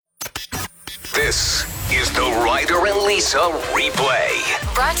This is the Ryder and Lisa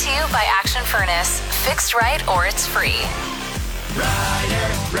replay. Brought to you by Action Furnace. Fixed right or it's free.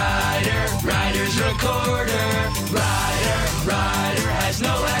 Ryder's recorder. Ryder has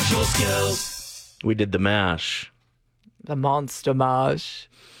no actual skills. We did the mash. The Monster Mash.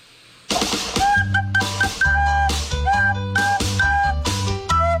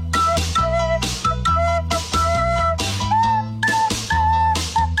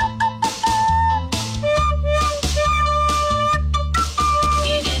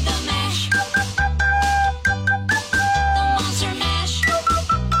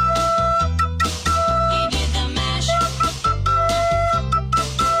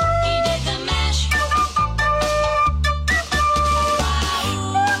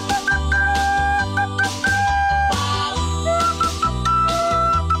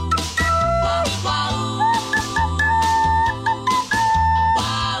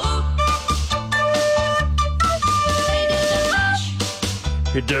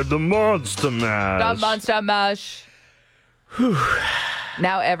 He did the Monster Mash. The Monster Mash.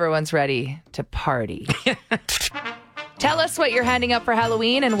 Now everyone's ready to party. Tell us what you're handing out for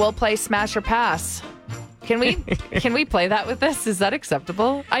Halloween and we'll play Smash or Pass. Can we play that with this? Is that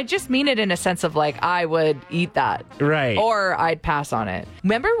acceptable? I just mean it in a sense of like I would eat that. Right. Or I'd pass on it.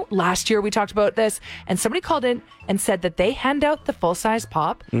 Remember last year we talked about this and somebody called in and said that they hand out the full-size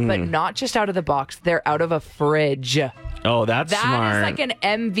pop, but not just out of the box. They're out of a fridge. Oh, that's smart. That is like an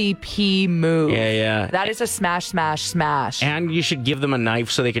MVP move. Yeah. That is a smash. And you should give them a knife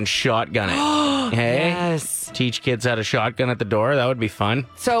so they can shotgun it. Hey? Yes. Teach kids how to shotgun at the door. That would be fun.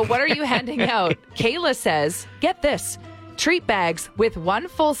 So what are you handing out? Kayla says, get this. Treat bags with 1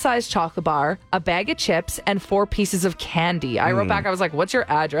 full-size chocolate bar, a bag of chips, and 4 pieces of candy. I wrote back, I was like, what's your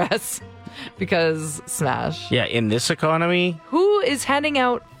address? Because smash. Yeah, in this economy. Who is handing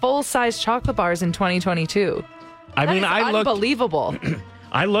out full-size chocolate bars in 2022? I mean, I looked unbelievable.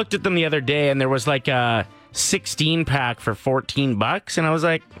 I looked at them the other day and there was like a 16 pack for $14 and I was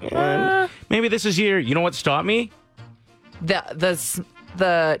like, maybe this is you know what stopped me?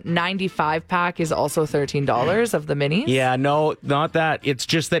 The 95 pack is also $13 of the minis. Yeah, no, not that. It's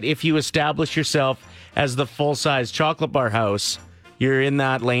just that if you establish yourself as the full-size chocolate bar house, you're in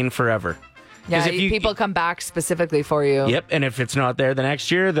that lane forever. Yeah, if people come back specifically for you. Yep, and if it's not there the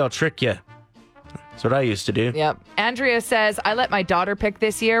next year, they'll trick you. That's what I used to do. Yep. Andrea says, I let my daughter pick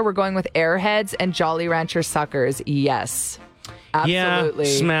this year. We're going with Airheads and Jolly Rancher Suckers. Yes. Absolutely.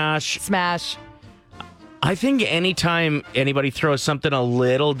 Yeah, Smash. I think anytime anybody throws something a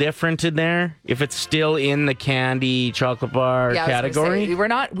little different in there, if it's still in the candy chocolate bar category. We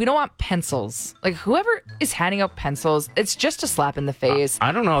don't want pencils. Like whoever is handing out pencils, it's just a slap in the face.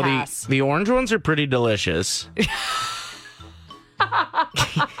 I don't know. Pass. The orange ones are pretty delicious.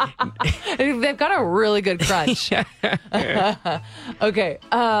 They've got a really good crunch. Okay.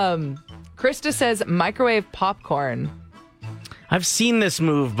 Krista says microwave popcorn. I've seen this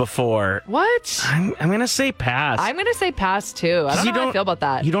move before. What? I'm going to say pass. I'm going to say pass too. I don't know how I feel about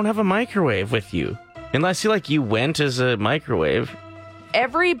that. You don't have a microwave with you. Unless you went as a microwave.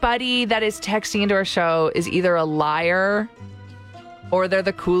 Everybody that is texting into our show is either a liar or they're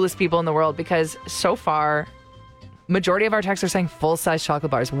the coolest people in the world because so far, majority of our texts are saying full-size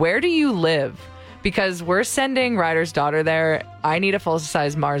chocolate bars. Where do you live? Because we're sending Ryder's daughter there. I need a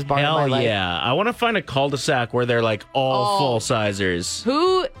full-size Mars bar in my life. Yeah. I want to find a cul-de-sac where they're like all full-sizers.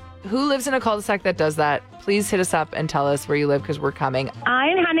 Who lives in a cul-de-sac that does that? Please hit us up and tell us where you live because we're coming.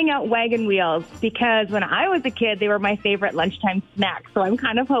 I'm handing out wagon wheels because when I was a kid, they were my favorite lunchtime snack. So I'm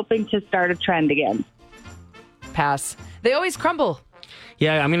kind of hoping to start a trend again. Pass. They always crumble.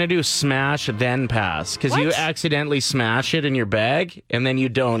 Yeah, I'm going to do smash, then pass. Because you accidentally smash it in your bag, and then you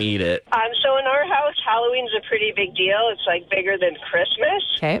don't eat it. So in our house, Halloween's a pretty big deal. It's like bigger than Christmas.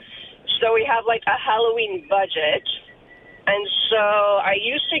 Okay. So we have like a Halloween budget. And so I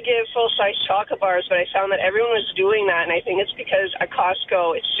used to give full-size chocolate bars, but I found that everyone was doing that, and I think it's because at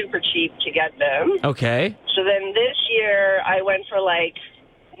Costco it's super cheap to get them. Okay. So then this year I went for like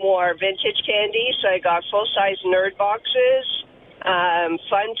more vintage candy, so I got full-size Nerd boxes,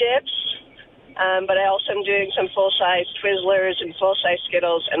 Fun Dips, but I also am doing some full-size Twizzlers and full-size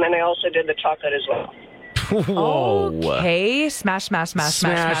Skittles, and then I also did the chocolate as well. Whoa. Okay. Smash.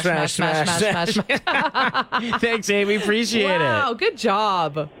 Thanks, Amy. Appreciate it. Wow, good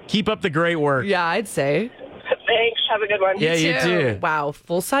job. Keep up the great work. Yeah, I'd say. Thanks. Have a good one. Yeah, you too. Wow,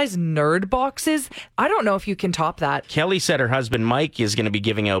 full-size nerd boxes? I don't know if you can top that. Kelly said her husband Mike is going to be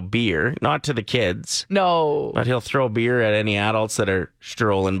giving out beer, not to the kids, No. but he'll throw beer at any adults that are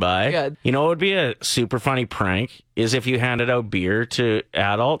strolling by. Good. You know what would be a super funny prank is if you handed out beer to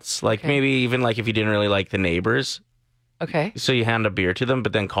adults, like maybe even like if you didn't really like the neighbors. Okay. So you hand a beer to them,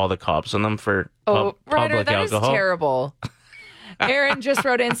 but then call the cops on them for Ryder, public that is alcohol. terrible. Aaron just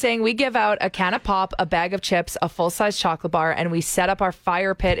wrote in saying, we give out a can of pop, a bag of chips, a full-size chocolate bar, and we set up our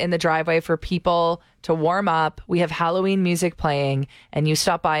fire pit in the driveway for people to warm up. We have Halloween music playing, and you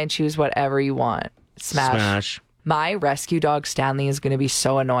stop by and choose whatever you want. Smash. My rescue dog, Stanley, is going to be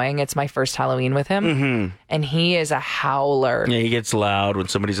so annoying. It's my first Halloween with him, and he is a howler. Yeah, he gets loud when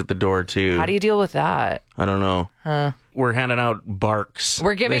somebody's at the door, too. How do you deal with that? I don't know. We're handing out barks.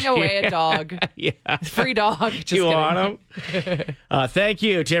 We're giving away a dog. Yeah. Free dog. Just You kidding. want them? Thank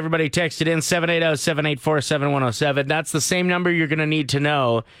you to everybody who texted in 780-784-7107. That's the same number you're going to need to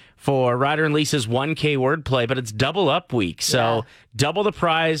know for Ryder and Lisa's 1K wordplay, but it's double up week. So double the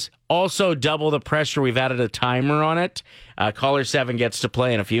prize, also double the pressure. We've added a timer on it. Caller 7 gets to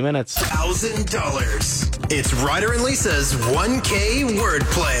play in a few minutes. $1,000. It's Ryder and Lisa's 1K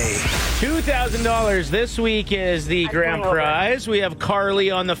wordplay. $2,000 this week is the grand prize. We have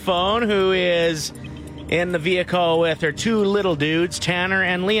Carly on the phone, who is in the vehicle with her two little dudes, Tanner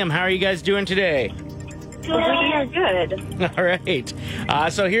and Liam. How are you guys doing today? We are good. All right.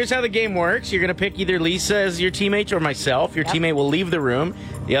 So here's how the game works. You're going to pick either Lisa as your teammate or myself. Your teammate will leave the room.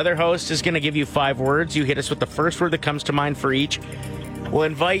 The other host is going to give you 5 words. You hit us with the first word that comes to mind for each. We'll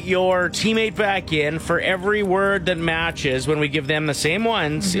invite your teammate back in for every word that matches. When we give them the same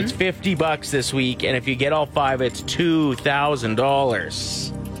ones, it's $50 this week. And if you get all 5, it's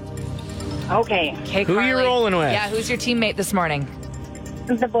 $2,000. Okay. Okay, Who are you Carly. rolling with? Yeah, who's your teammate this morning?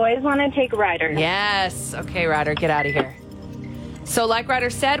 The boys want to take Ryder. Yes. Okay, Ryder, get out of here. So like Ryder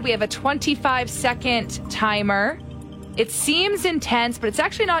said, we have a 25-second timer. It seems intense, but it's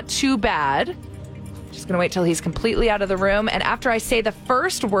actually not too bad. Just going to wait till he's completely out of the room. And after I say the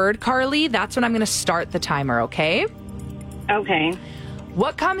first word, Carly, that's when I'm going to start the timer, okay? Okay.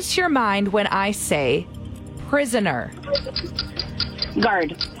 What comes to your mind when I say prisoner,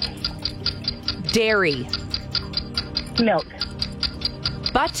 Guard. dairy, Milk.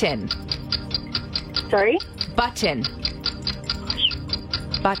 button, Sorry? button,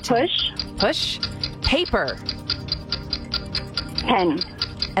 Push. push, paper, Pen.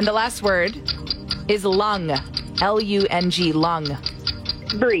 and the last word is lung, L-U-N-G, lung.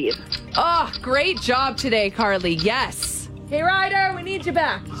 Breathe. Oh, great job today, Carly. Yes. Hey, Ryder, we need you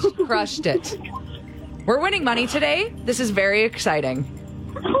back. Crushed it. We're winning money today. This is very exciting.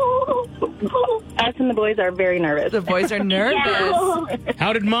 Us and the boys are very nervous. The boys are nervous.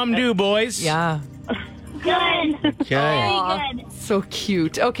 How did Mom do, boys? Yeah. Good. Okay. Aw, so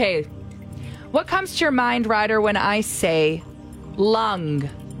cute. Okay. What comes to your mind, Ryder, when I say lung?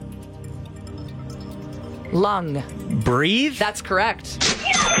 Lung. Breathe? That's correct.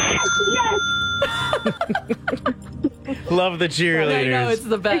 Love the cheerleaders. I know, it's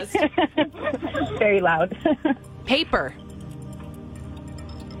the best. Very loud. Paper.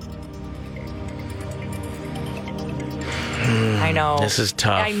 I know. This is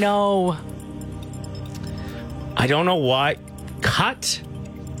tough. I know. I don't know why. Cut?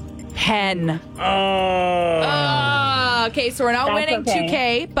 Pen. Oh. Okay, so we're not That's winning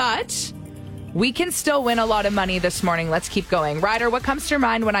okay. 2K, but we can still win a lot of money this morning. Let's keep going. Ryder, what comes to your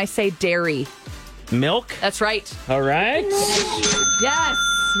mind when I say dairy? Milk? That's right. All right. Yes.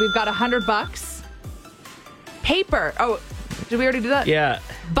 We've got $100. Paper. Oh, did we already do that? Yeah.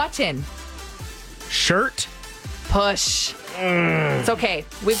 Button. Shirt? Push. It's okay.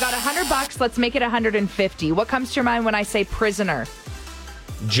 We've got $100. Let's make it 150. What comes to your mind when I say prisoner?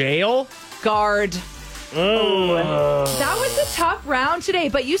 Jail? Guard. Oh. That was a tough round today,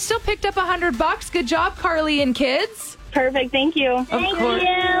 but you still picked up $100. Good job, Carly and kids. Perfect. Thank you. Of course.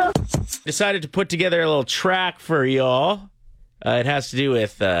 Decided to put together a little track for y'all. It has to do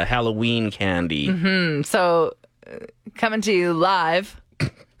with Halloween candy. So, coming to you live.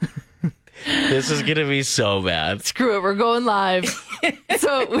 This is going to be so bad. Screw it, we're going live.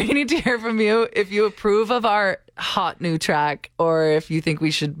 So we need to hear from you if you approve of our hot new track or if you think we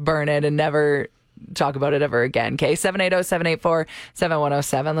should burn it and never talk about it ever again. Okay,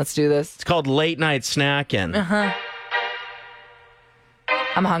 780-784-7107. Let's do this. It's called Late Night Snacking.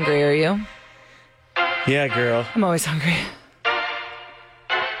 I'm hungry, are you? Yeah, girl. I'm always hungry.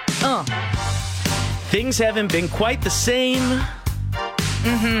 Things haven't been quite the same.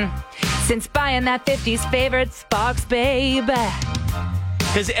 Since buying that 50s favorites box, baby.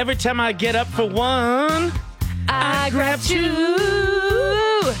 Because every time I get up for one, I grabbed you.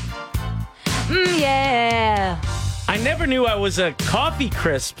 Yeah. I never knew I was a Coffee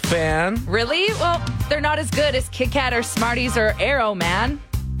Crisp fan. Really? Well, they're not as good as Kit Kat or Smarties or Aero, man.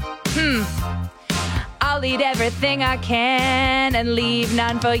 I'll eat everything I can and leave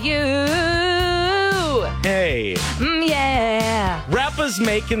none for you. Hey, Yeah. rappers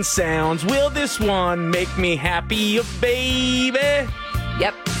making sounds. Will this one make me happier, baby?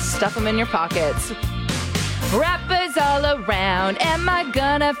 Yep, stuff them in your pockets. Rappers all around. Am I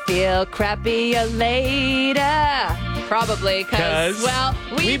gonna feel crappier later? Probably, cause, well,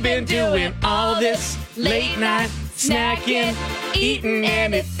 we've been doing all this late night snacking, eating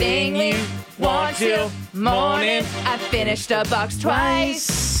anything we want till morning. I finished a box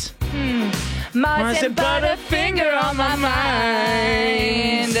twice. Mars and Butterfinger on my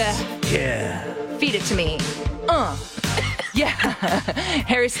mind. Yeah. Feed it to me. Yeah.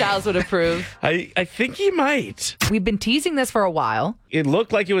 Harry Styles would approve. I think he might. We've been teasing this for a while. It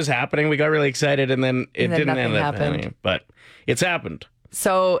looked like it was happening. We got really excited, and then it And then didn't nothing end up happened. happening. But it's happened.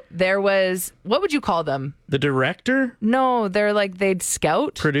 So there was, what would you call them? The director, No, they're like, they'd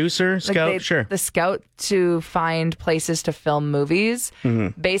scout. producer, Like scout, sure. The scout to find places to film movies.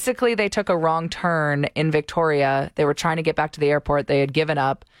 Basically, they took a wrong turn in Victoria. They were trying to get back to the airport. They had given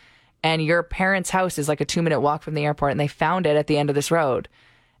up. And your parents' house is like a 2-minute walk from the airport. And they found it at the end of this road.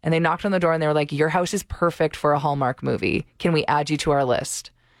 And they knocked on the door and they were like, your house is perfect for a Hallmark movie. Can we add you to our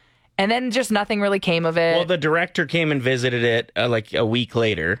list? And then just nothing really came of it. Well, the director came and visited it like a week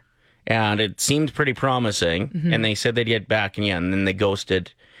later, and it seemed pretty promising. And they said they'd get back, and then they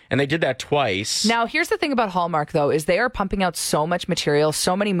ghosted. And they did that twice. Now, here's the thing about Hallmark, though, is they are pumping out so much material,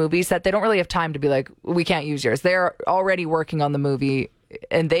 so many movies that they don't really have time to be like, we can't use yours. They're already working on the movie,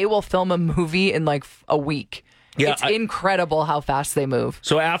 and they will film a movie in like a week. Yeah, It's incredible how fast they move.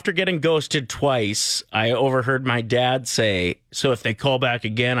 So after getting ghosted twice, I overheard my dad say, so if they call back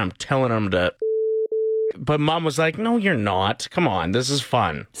again, I'm telling them to... But Mom was like, no, you're not. Come on, this is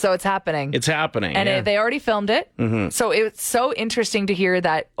fun. So it's happening. It's happening. And yeah. they already filmed it. So it's so interesting to hear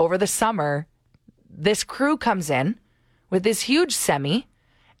that over the summer, this crew comes in with this huge semi,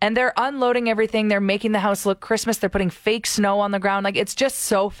 and they're unloading everything. They're making the house look Christmas. They're putting fake snow on the ground. Like, it's just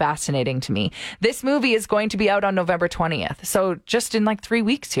so fascinating to me. This movie is going to be out on November 20th. So just in like 3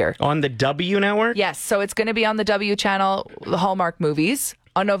 weeks here. On the W Network? Yes. So it's going to be on the W channel, the Hallmark movies,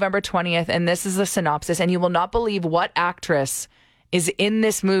 on November 20th. And this is the synopsis. And you will not believe what actress is in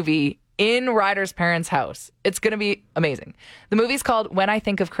this movie in Ryder's parents' house. It's going to be amazing. The movie's called When I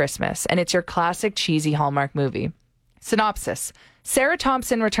Think of Christmas, and it's your classic cheesy Hallmark movie. Synopsis. Sarah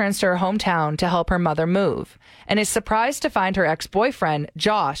Thompson returns to her hometown to help her mother move and is surprised to find her ex-boyfriend,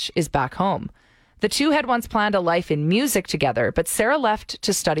 Josh, is back home. The two had once planned a life in music together, but Sarah left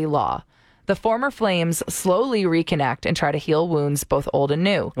to study law. The former flames slowly reconnect and try to heal wounds both old and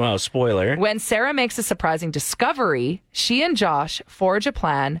new. Well, spoiler. When Sarah makes a surprising discovery, she and Josh forge a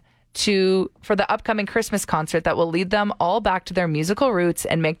plan for the upcoming Christmas concert that will lead them all back to their musical roots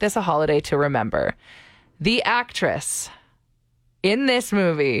and make this a holiday to remember. The actress in this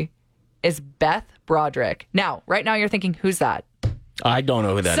movie is Beth Broderick. Now, right now you're thinking, who's that? I don't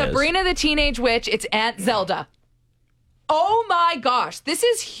know who that is. Sabrina the Teenage Witch. It's Aunt Zelda. Oh my gosh, this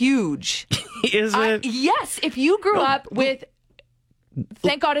is huge. Is it? Yes, if you grew up with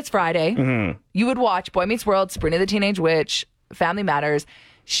Thank God It's Friday, you would watch Boy Meets World, Sabrina the Teenage Witch, Family Matters.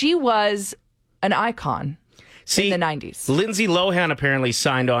 She was an icon in the 90s. Lindsay Lohan apparently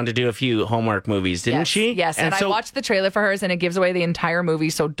signed on to do a few Hallmark movies, didn't Yes, she? Yes, and I watched the trailer for hers, and it gives away the entire movie,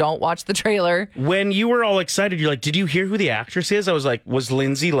 so don't watch the trailer. When you were all excited, you're like, did you hear who the actress is? I was like, was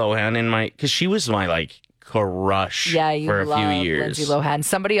Lindsay Lohan in my... Because she was my, like, crush for a few years. Lindsay Lohan.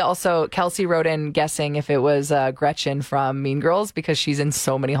 Somebody also, Kelsey wrote in guessing if it was Gretchen from Mean Girls, because she's in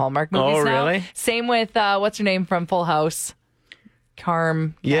so many Hallmark movies now. Really? Same with, what's her name from Full House?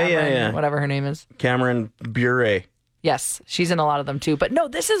 Cameron, whatever her name is. Cameron Bure. Yes, she's in a lot of them too. But no,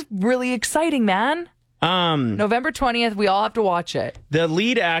 this is really exciting, man. November 20th, we all have to watch it. The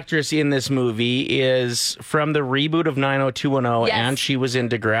lead actress in this movie is from the reboot of 90210, Yes. and she was in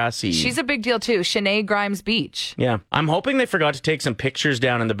Degrassi. She's a big deal too. Shanae Grimes Beach. Yeah. I'm hoping they forgot to take some pictures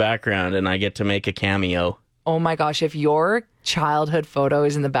down in the background and I get to make a cameo. Oh my gosh, if your childhood photo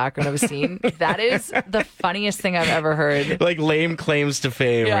is in the background of a scene, that is the funniest thing I've ever heard. Like lame claims to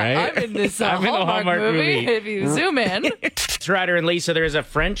fame, right? I'm in this I'm in the Hallmark movie. If you zoom in. It's Ryder and Lisa. There's a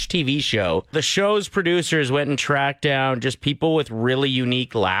French TV show. The show's producers went and tracked down just people with really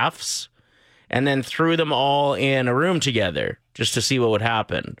unique laughs and then threw them all in a room together just to see what would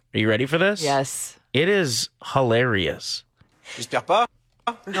happen. Are you ready for this? Yes. It is hilarious. J'espère pas.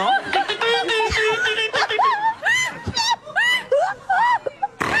 Non.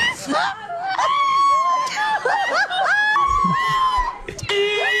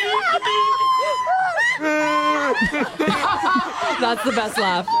 That's the best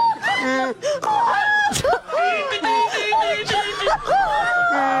laugh.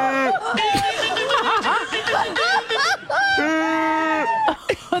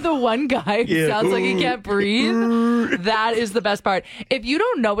 The one guy who sounds like he can't breathe. That is the best part. If you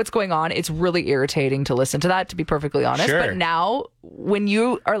don't know what's going on, it's really irritating to listen to that, to be perfectly honest. Sure. But now, when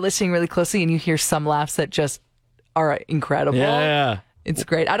you are listening really closely and you hear some laughs that just are incredible, it's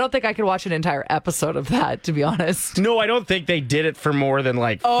great. I don't think I could watch an entire episode of that, to be honest. No, I don't think they did it for more than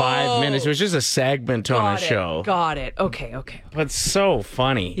like 5 minutes. It was just a segment on a show. Got it. Okay. But so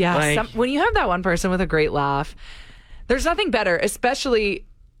funny. Yeah, Like, when you have that one person with a great laugh, there's nothing better, especially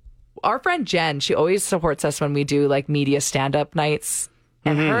our friend Jen. She always supports us when we do like media stand-up nights,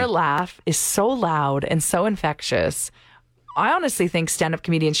 and her laugh is so loud and so infectious. I honestly think stand-up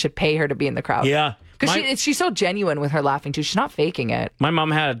comedians should pay her to be in the crowd. Yeah. Because she's so genuine with her laughing, too. She's not faking it. My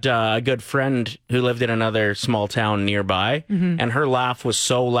mom had a good friend who lived in another small town nearby, and her laugh was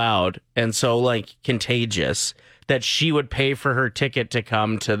so loud and so like contagious that she would pay for her ticket to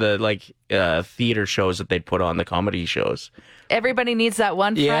come to the like theater shows that they'd put on, the comedy shows. Everybody needs that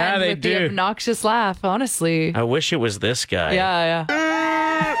one friend with the obnoxious laugh, honestly. I wish it was this guy. Yeah.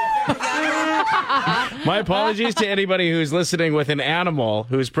 My apologies to anybody who's listening with an animal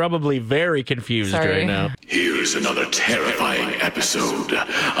who's probably very confused right now. Here's another terrifying episode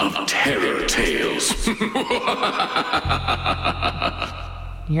of Terror Tales.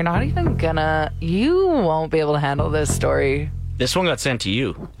 You're not even you won't be able to handle this story. This one got sent to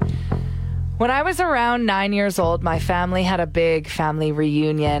you. When I was around 9 years old, my family had a big family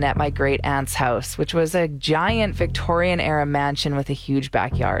reunion at my great aunt's house, which was a giant Victorian-era mansion with a huge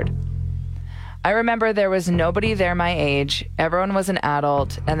backyard. I remember there was nobody there my age, everyone was an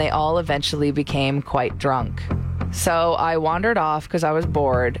adult, and they all eventually became quite drunk. So I wandered off because I was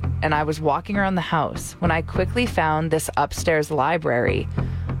bored, and I was walking around the house when I quickly found this upstairs library.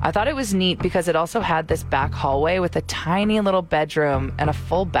 I thought it was neat because it also had this back hallway with a tiny little bedroom and a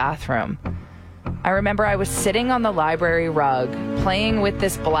full bathroom. I remember I was sitting on the library rug, playing with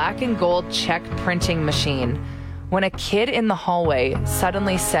this black and gold check printing machine, when a kid in the hallway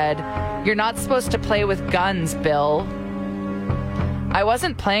suddenly said, "You're not supposed to play with guns, Bill." I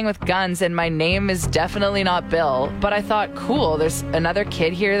wasn't playing with guns, and my name is definitely not Bill, but I thought, cool, there's another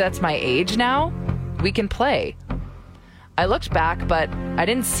kid here that's my age now. We can play. I looked back, but I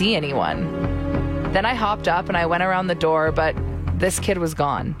didn't see anyone. Then I hopped up and I went around the door, but this kid was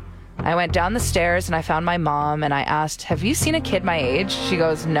gone. I went down the stairs and I found my mom and I asked, "Have you seen a kid my age?" She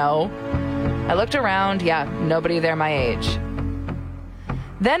goes, "No." I looked around, nobody there my age.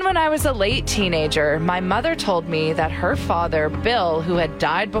 Then when I was a late teenager, my mother told me that her father, Bill, who had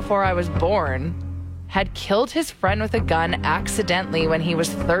died before I was born, had killed his friend with a gun accidentally when he was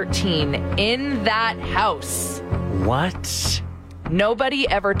 13 in that house. What? Nobody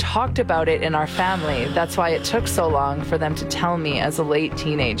ever talked about it in our family. That's why it took so long for them to tell me as a late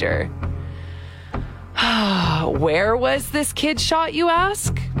teenager. Where was this kid shot, you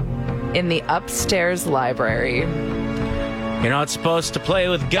ask? In the upstairs library. You're not supposed to play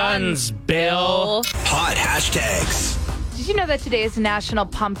with guns, Bill. Hot hashtags. Did you know that today is National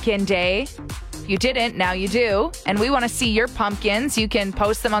Pumpkin Day? If you didn't, now you do. And we want to see your pumpkins. You can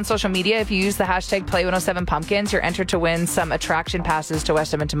post them on social media. If you use the hashtag Play107Pumpkins, you're entered to win some attraction passes to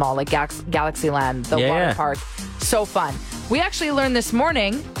West Edmonton Mall, like Galaxyland, the water park. So fun. We actually learned this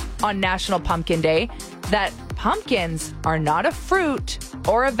morning on National Pumpkin Day that pumpkins are not a fruit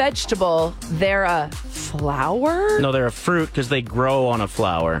or a vegetable. They're a flower? No, they're a fruit because they grow on a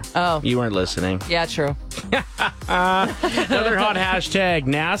flower. Oh. You weren't listening. Yeah, true. Another hot hashtag.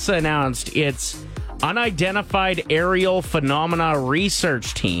 NASA announced its Unidentified Aerial Phenomena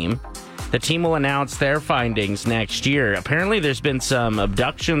Research Team. The team will announce their findings next year. Apparently, there's been some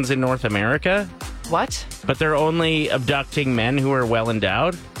abductions in North America. What? But they're only abducting men who are well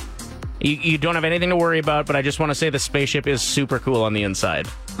endowed. You don't have anything to worry about, but I just want to say the spaceship is super cool on the inside.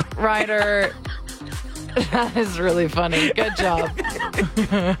 Ryder, that is really funny. Good job.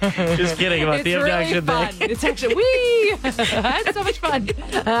 Just kidding about the abduction really thing. It's actually, I had so much fun.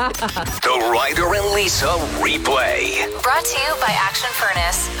 The Ryder and Lisa replay. Brought to you by Action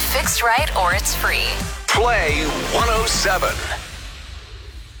Furnace. Fixed right or it's free. Play 107.